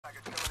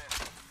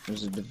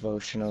There's a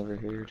devotion over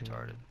here.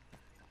 Retarded.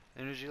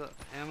 Energy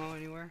ammo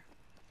anywhere?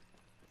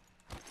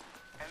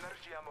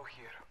 Energy ammo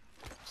here.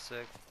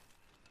 Sick.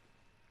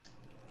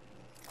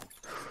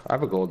 I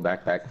have a gold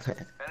backpack.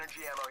 Energy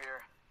ammo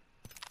here.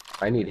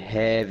 I need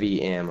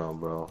heavy ammo,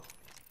 bro.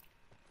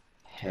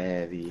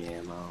 Heavy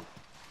ammo.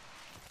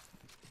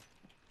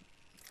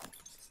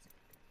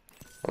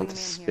 I want the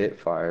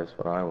Spitfire is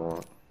what I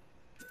want.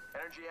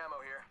 Energy ammo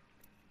here.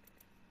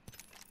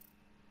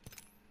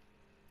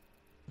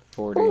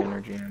 40 Ooh.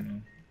 energy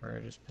ammo. Where I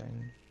just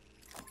pinged.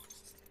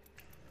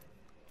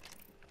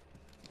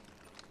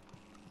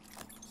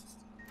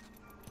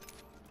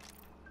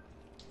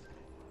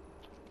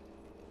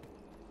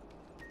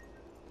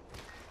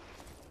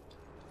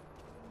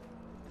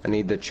 I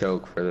need the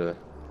choke for the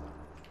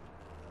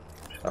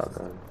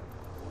shotgun.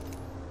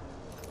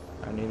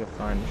 I need to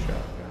find a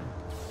shotgun.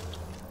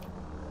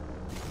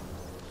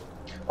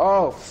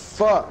 Oh,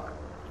 fuck!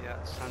 Yeah,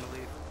 it's time to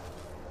leave.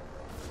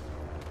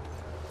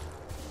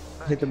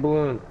 Hit the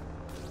balloon.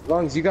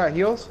 Lungs, you got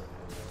heals?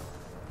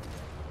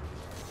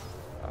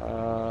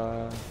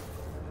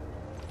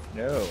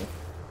 No.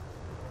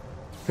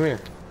 Come here.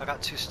 I got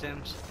 2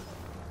 stems.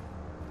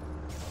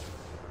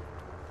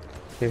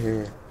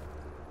 Here.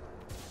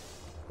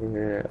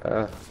 Here.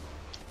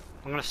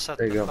 I'm gonna set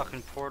There the you go.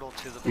 fucking portal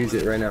to the Use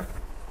it right now.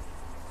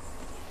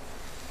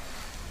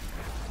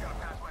 Gotta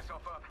pass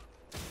myself up.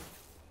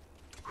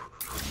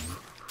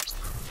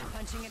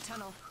 Punching a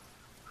tunnel.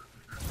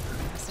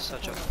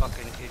 Such a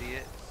fucking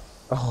idiot.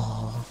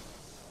 Oh.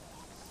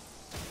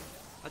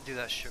 I do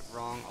that shit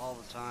wrong all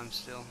the time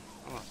still.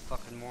 I'm a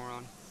fucking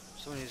moron.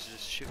 Someone needs to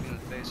just shoot me in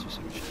the face or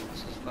some shit.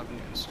 This is fucking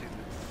getting stupid.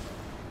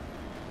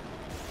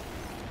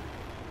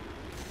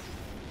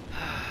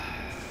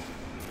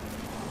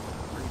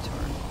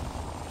 Retard.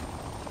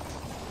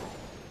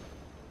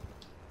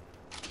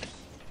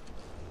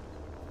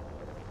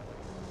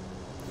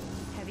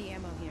 Heavy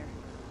ammo here.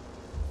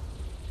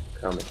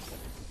 Coming.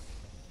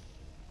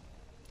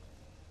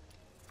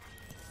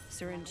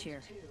 Syringe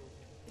here.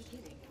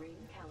 Beginning ring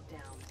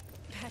countdown.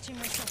 Patching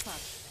myself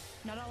up.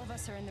 Not all of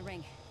us are in the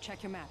ring.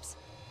 Check your maps.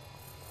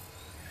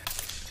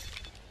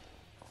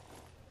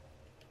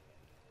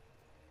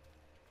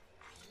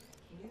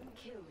 New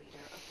kill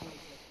leader appointed.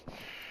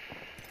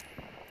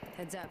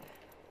 Heads up.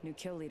 New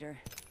kill leader.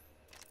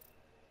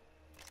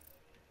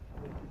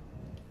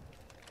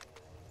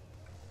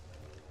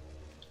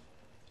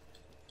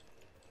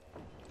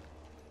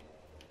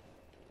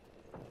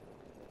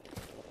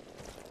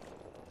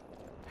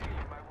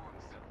 Healing my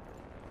wounds.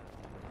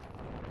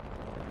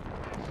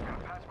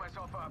 Gotta patch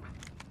myself up.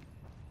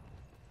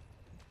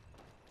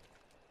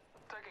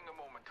 Taking a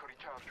moment to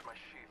recharge my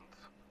shields.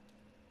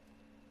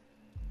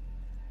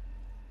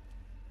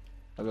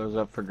 Are those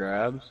up for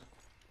grabs?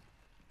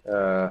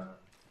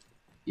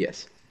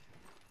 Yes.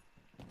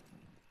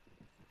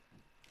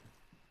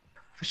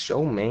 For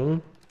sure,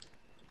 man.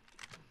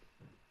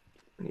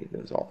 I need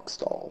those aux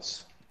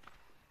stalls.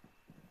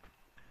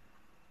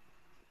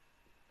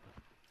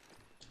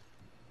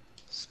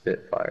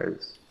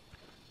 Spitfires.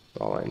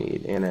 That's all I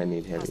need, and I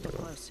need heavy Hostile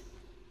ammo. close.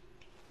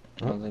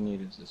 All they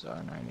need is this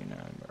R99,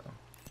 bro.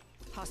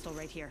 Hostile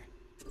right here.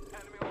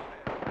 Enemy over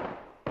there.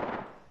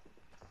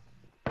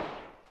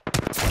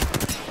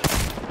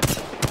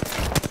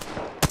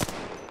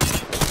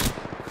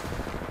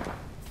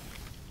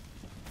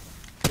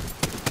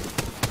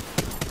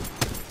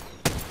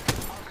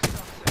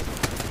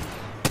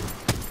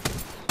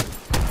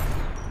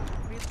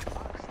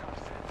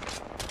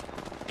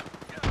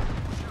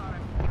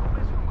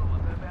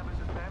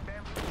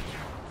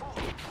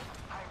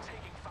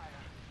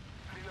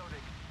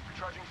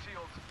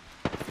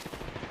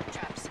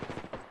 Traps.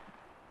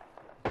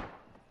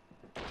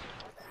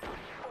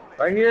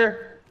 Right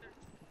here.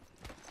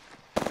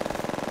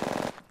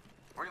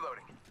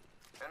 Reloading.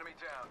 Enemy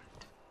down.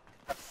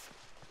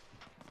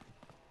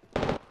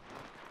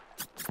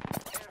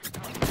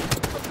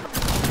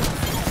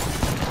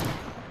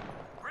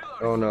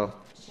 Oh no.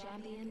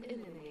 Champion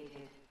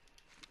eliminated.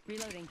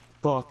 Reloading.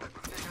 Fuck.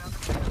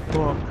 Fuck.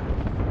 Go.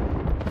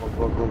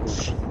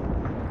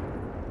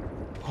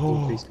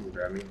 Oh, Please don't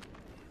grab me.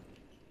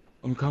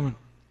 I'm coming.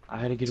 I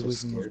had to get So away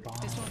from those scared. bombs.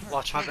 This won't hurt.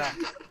 Watch my back.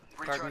 Guard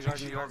me, Recharging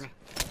guard me, guard me.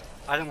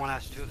 I didn't want to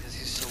have to do it because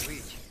he's so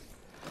weak.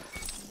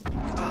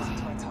 Setting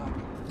it up.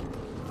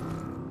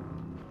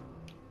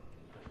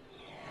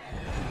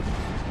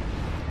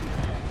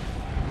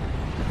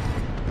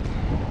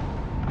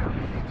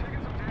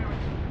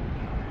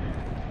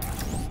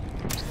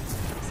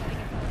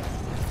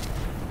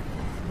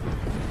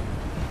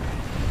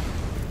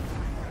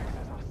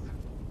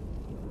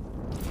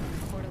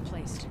 Portal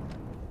placed.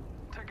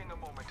 Taking a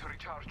moment to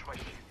recharge my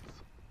shields.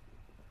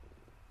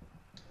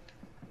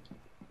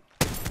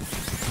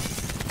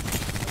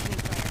 Opening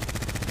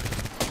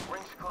fire.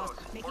 Rings close.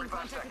 Making 45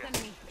 contact with seconds.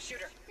 enemy.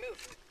 Shooter,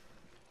 move.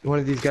 One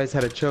of these guys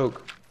had a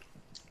choke.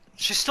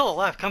 She's still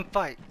alive. Come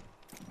fight.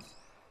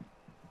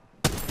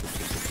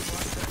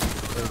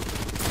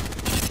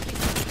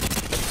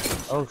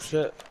 Oh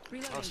shit. I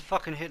was Reloading.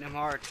 fucking hitting him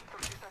hard.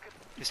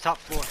 He's top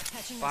floor.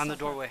 Patching Behind the myself up.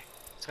 doorway.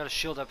 It's got a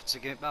shield up. It's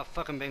about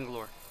fucking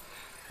Bangalore.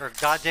 Or a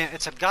goddamn.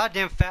 It's a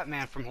goddamn fat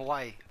man from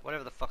Hawaii.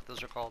 Whatever the fuck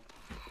those are called.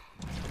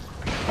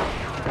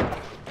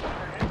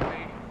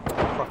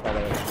 Fuck out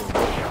of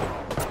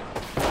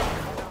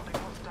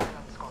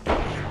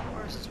here.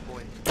 Where is this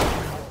boy?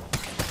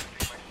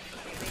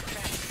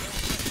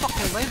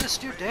 Fucking lay this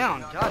dude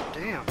down. God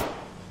damn.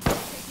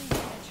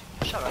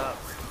 Shut up.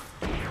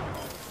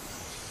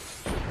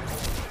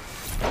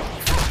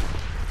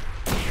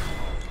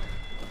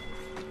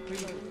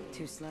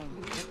 Too slow.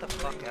 Get the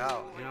fuck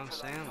out. You know what I'm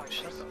saying? Like,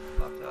 shut the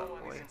fuck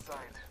up, boy.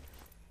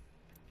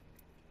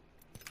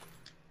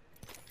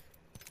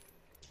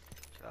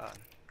 God.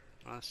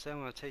 When I say I'm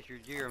gonna take your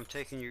gear, I'm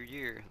taking your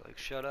gear. Like,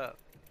 shut up.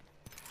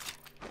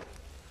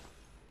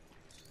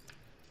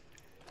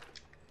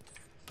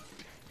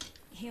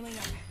 Healing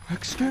up.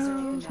 Excuse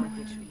me.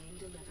 Package being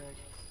delivered.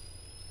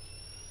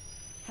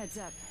 Heads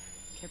up.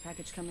 Care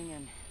package coming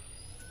in.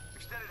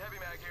 Extended heavy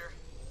mag here.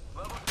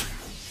 Level 3.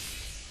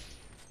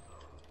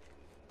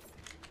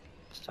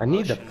 I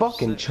need the Motion is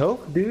fucking sick.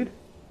 choke, dude.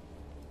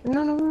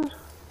 No, no, no.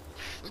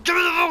 Give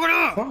me the fucking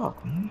up! Fuck.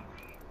 Energy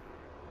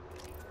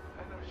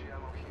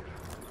ammo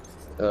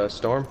here.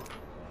 Storm.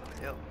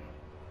 Yep.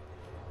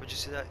 Where'd you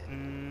see that?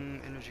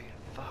 Energy.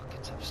 Fuck,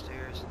 it's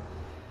upstairs.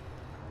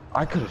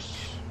 I could have.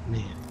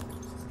 Man,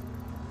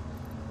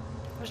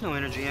 There's no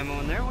energy ammo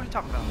in there. What are you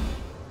talking about?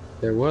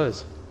 there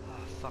was. Oh,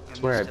 fuck, I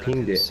Swear I missed pinged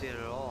couldn't it. see it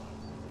at all.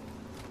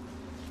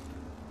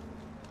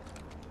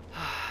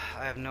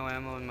 I have no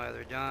ammo in my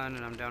other gun,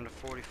 and I'm down to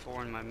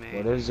 44 in my main.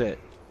 What is it?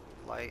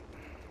 Light.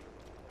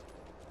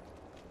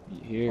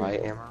 Here.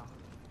 Light ammo.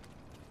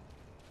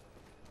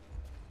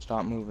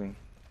 Stop moving.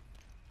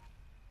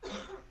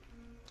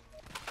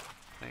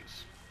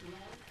 Thanks. Round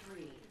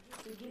 3.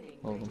 Beginning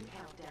Oh. ring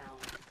countdown.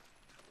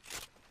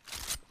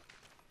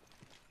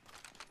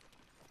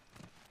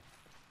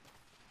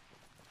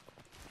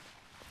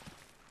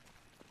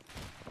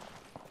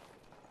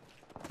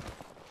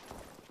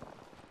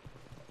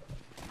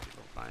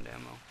 Go find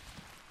ammo.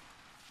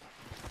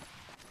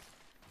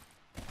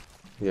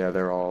 Yeah,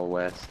 they're all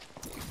west.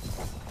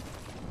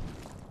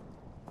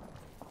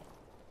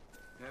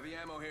 Heavy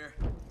ammo here.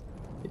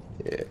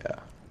 Yeah.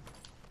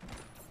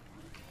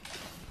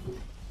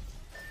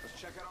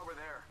 Let's check it over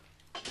there.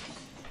 Okay,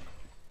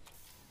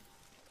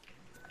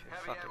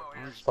 Heavy fuck it. ammo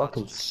here. I'm just about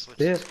Fucking to just switch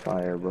this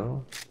Spitfire,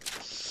 bro.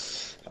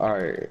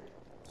 Alright.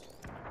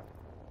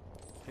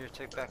 Here,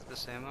 take back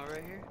this ammo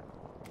right here.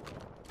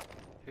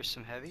 Here's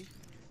some heavy.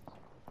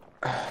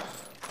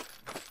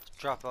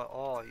 Drop out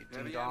all you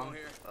Heavy ding dong. ammo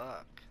here.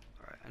 Fuck.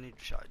 Alright, I need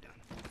a shotgun.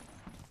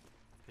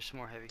 Here's some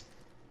more heavy.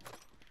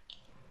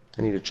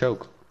 I need a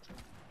choke.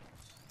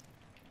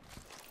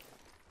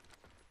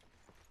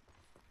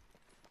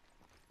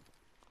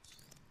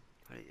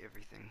 I need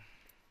everything.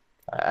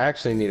 I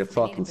actually need a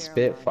fucking barrel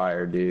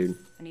Spitfire, dude.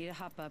 I need a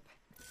hop up.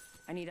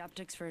 I need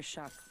optics for a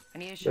shock. I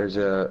need a shock. There's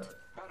a.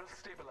 Barrel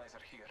stabilizer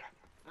here.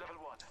 Level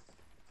 1.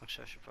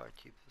 Actually, I should probably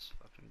keep this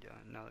fucking gun.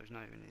 No, there's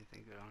not even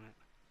anything good on it.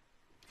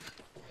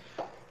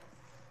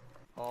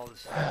 All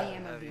this Heavy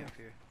ammo heavy here. up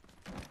here.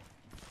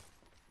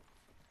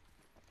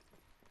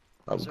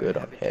 I'm Is there good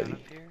a on gun heavy.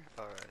 up here?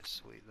 Alright,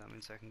 sweet. That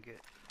means I can get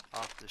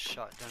off this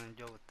shotgun and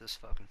deal with this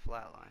fucking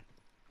flatline.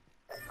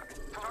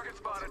 Target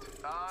spotted.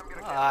 I'm gonna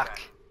get Fuck.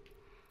 back.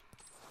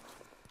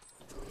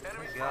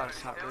 Enemy Oh God, spotted.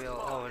 it's not Enemy real.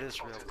 spotted. Oh, it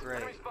is real. Great.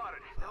 Enemy spotted.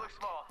 They look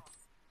small.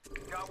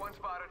 Got one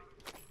spotted.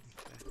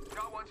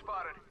 Got one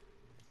spotted.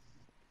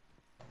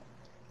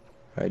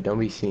 Alright, don't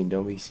be seen,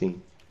 don't be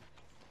seen.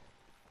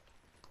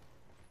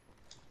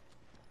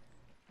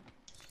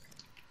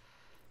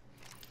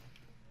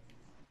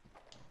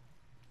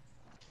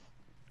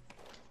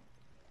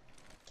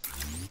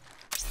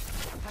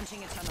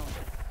 Punching a tunnel.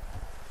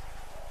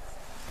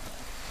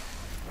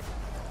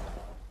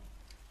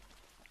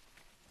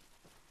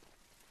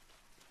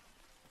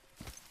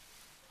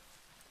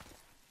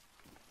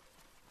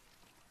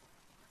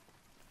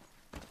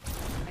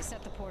 I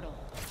set the portal.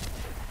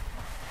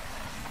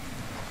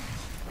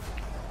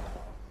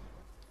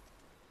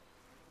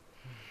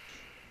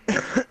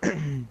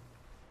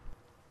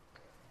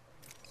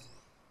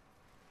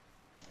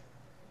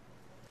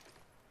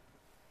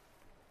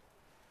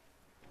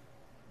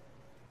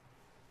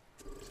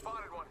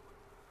 Spotted one.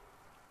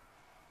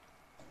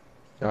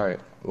 Alright,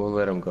 we'll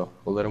let him go.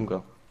 We'll let him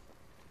go.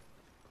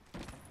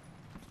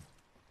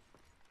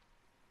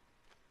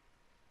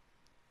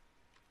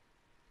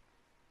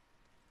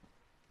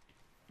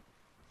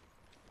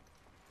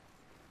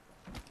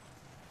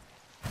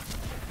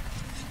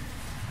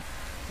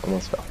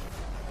 Almost fell.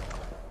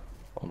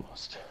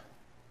 Almost.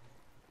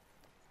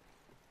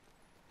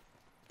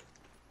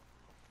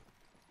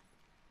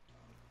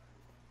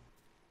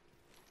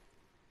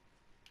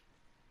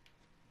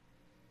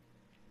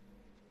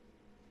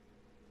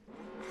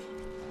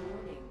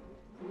 Warning.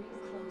 Ring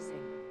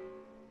closing.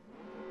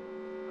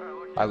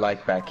 Alright, look I here.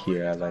 like back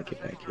here. I like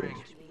it Package back here.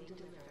 range. Being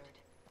delivered.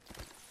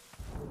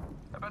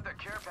 I bet that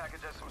care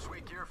package has some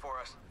sweet gear for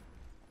us.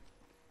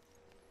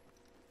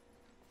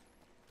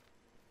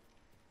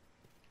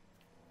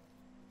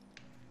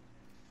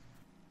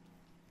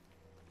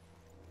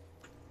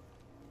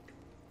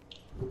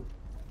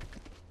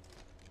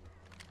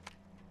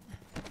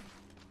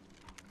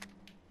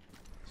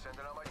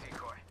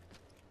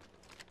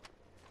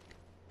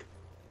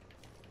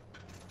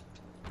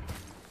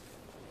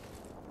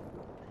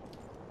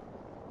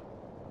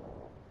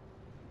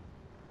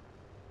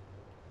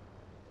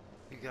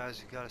 guys,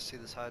 you gotta see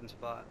this hiding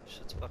spot.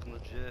 Shit's fucking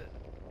legit.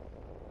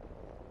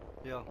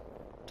 Yo,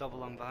 double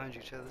lung behind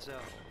you. Check this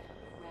out.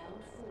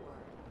 Round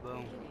 4.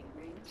 Boom. Beginning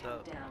ring What's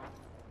up? countdown.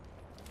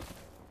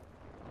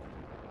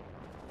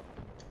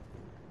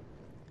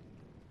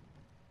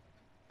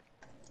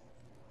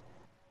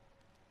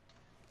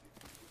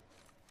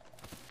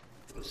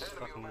 This is Enemy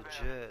fucking over there.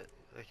 legit.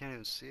 They can't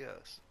even see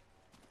us.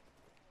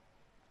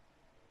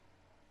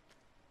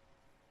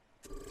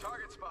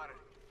 Target spotted.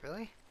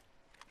 Really?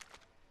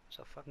 There's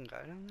a fucking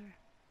guy down there?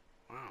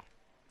 Wow.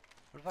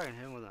 What if I can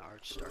hit him with an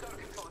arch star?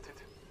 Target spotted.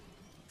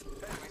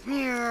 Enemies.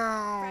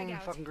 Meow! Frag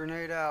out. Fucking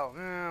grenade out.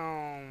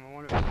 Meow! I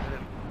wonder if I can hit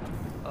him.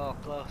 Oh,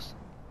 close.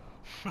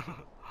 Wonder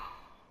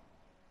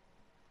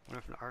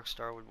if an arc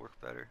star would work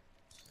better.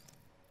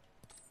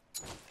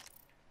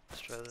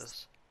 Let's try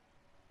this.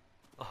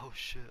 Oh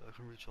shit, I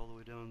can reach all the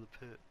way down in the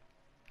pit.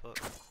 Fuck.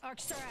 Arc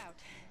star out.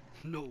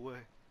 No way.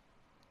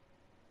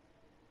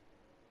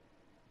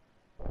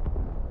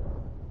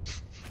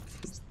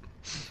 That's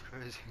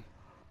crazy.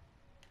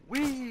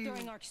 Whee!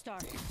 Throwing arc star.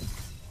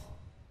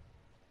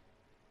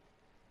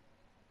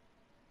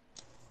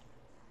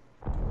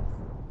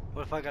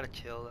 What if I got a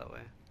kill that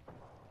way?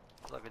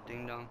 It's like a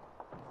ding dong.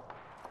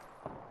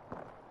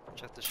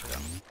 Check this shit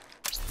out.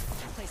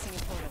 Placing a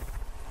portal.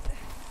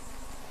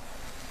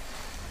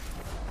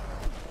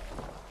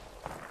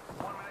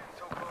 1 minute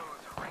until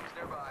close. Rings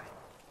nearby.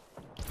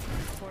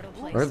 Portal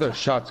placed. Where are those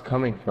shots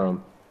coming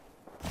from?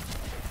 I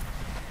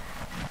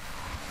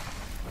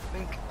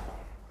think.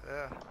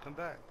 Yeah, come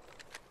back.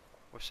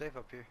 We're safe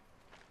up here.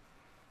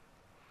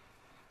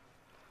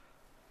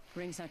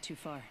 Ring's not too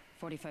far.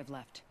 45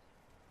 left.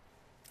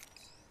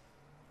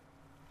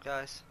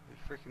 Guys, you're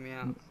freaking me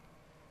out.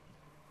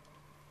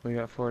 We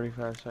got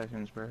 45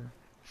 seconds, bro.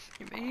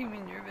 You're making me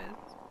nervous.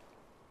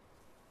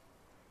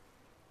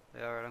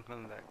 Yeah, alright, I'm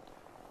coming back.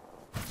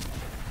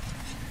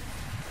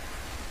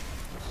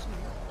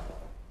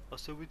 I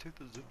said we took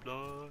the zip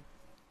line.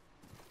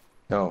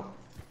 No.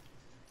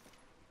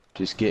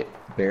 Just get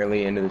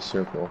barely into the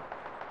circle.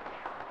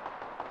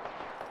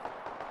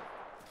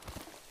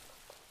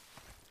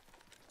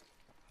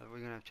 Are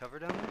we gonna have cover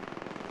down there?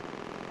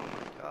 Oh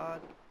my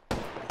god.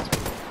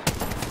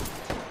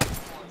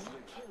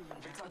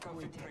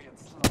 New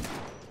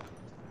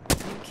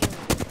kill.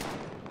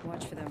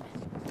 Watch for them.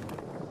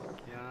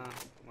 Yeah,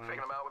 well.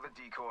 Taking them out with a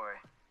decoy.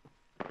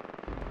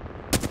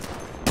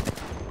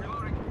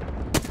 Reloading.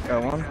 Got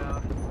one?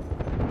 Down.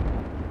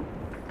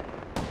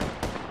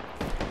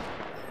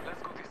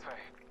 Let's go this way.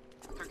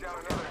 Took down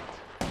another.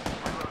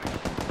 Reloading.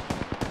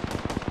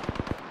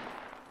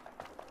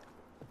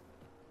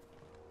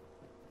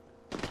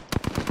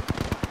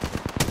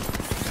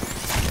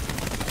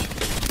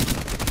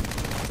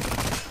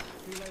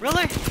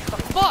 Really? The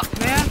fuck,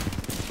 man?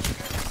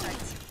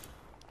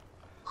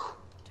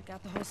 Took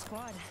out the whole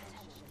squad.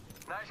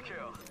 Nice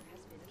kill.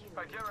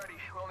 Alright, get ready.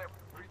 We'll never.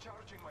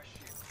 Recharging my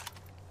shield.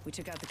 We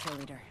took out the kill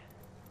leader.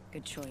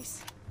 Good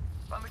choice.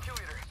 I'm the kill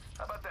leader.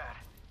 How about that?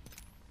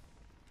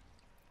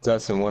 It's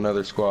us and one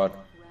other squad.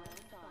 Round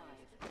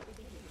 5.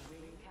 Beginning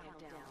ring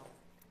countdown.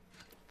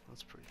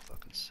 That's pretty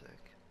fucking sick.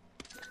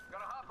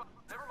 Gotta hop up.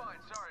 Never mind.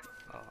 Sorry.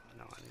 Oh,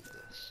 no, I need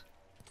this.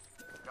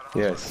 Gotta hop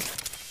Yes. up.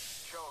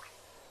 Choke.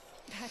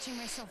 Patching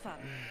myself up.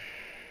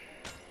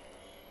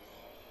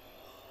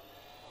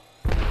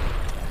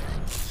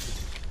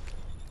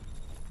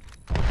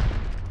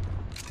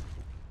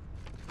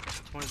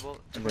 20 Are they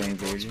volts for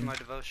engaging? my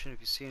devotion.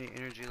 If you see any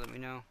energy, let me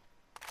know.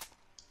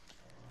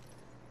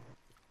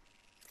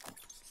 Does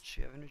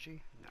she have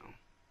energy? No.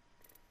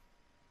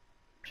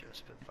 She has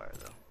Spitfire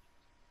though.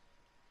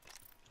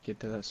 Get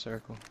to that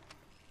circle.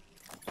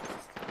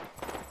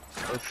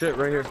 Oh shit,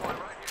 right here. One right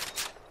here.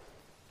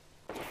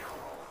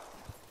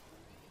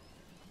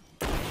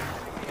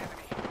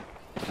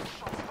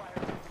 Shots fired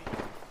at me.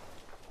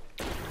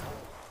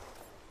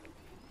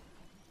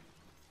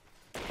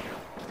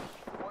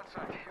 One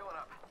sec. Healing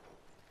up.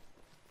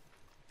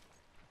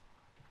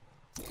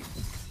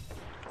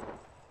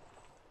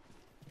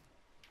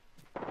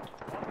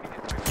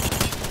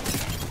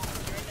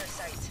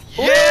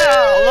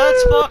 Yeah!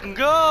 Let's fucking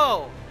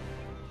go!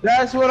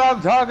 That's what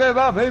I'm talking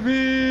about,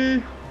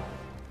 baby!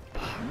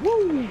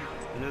 Woo!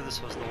 I knew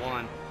this was the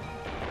one.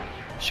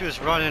 She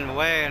was running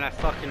away and I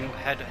fucking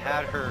had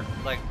her,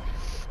 like,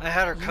 I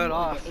had her cut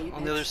off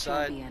on the other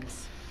side. Yeah,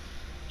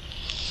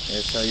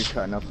 so you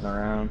cutting up and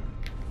around.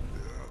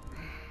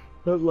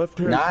 That left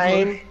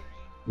hand.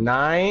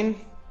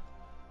 Nine.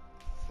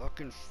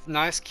 Fucking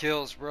nice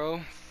kills,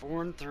 bro.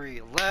 4 and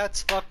 3.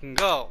 Let's fucking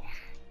go.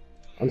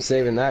 I'm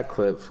saving that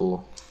clip,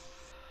 fool.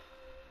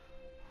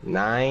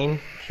 9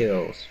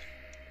 kills.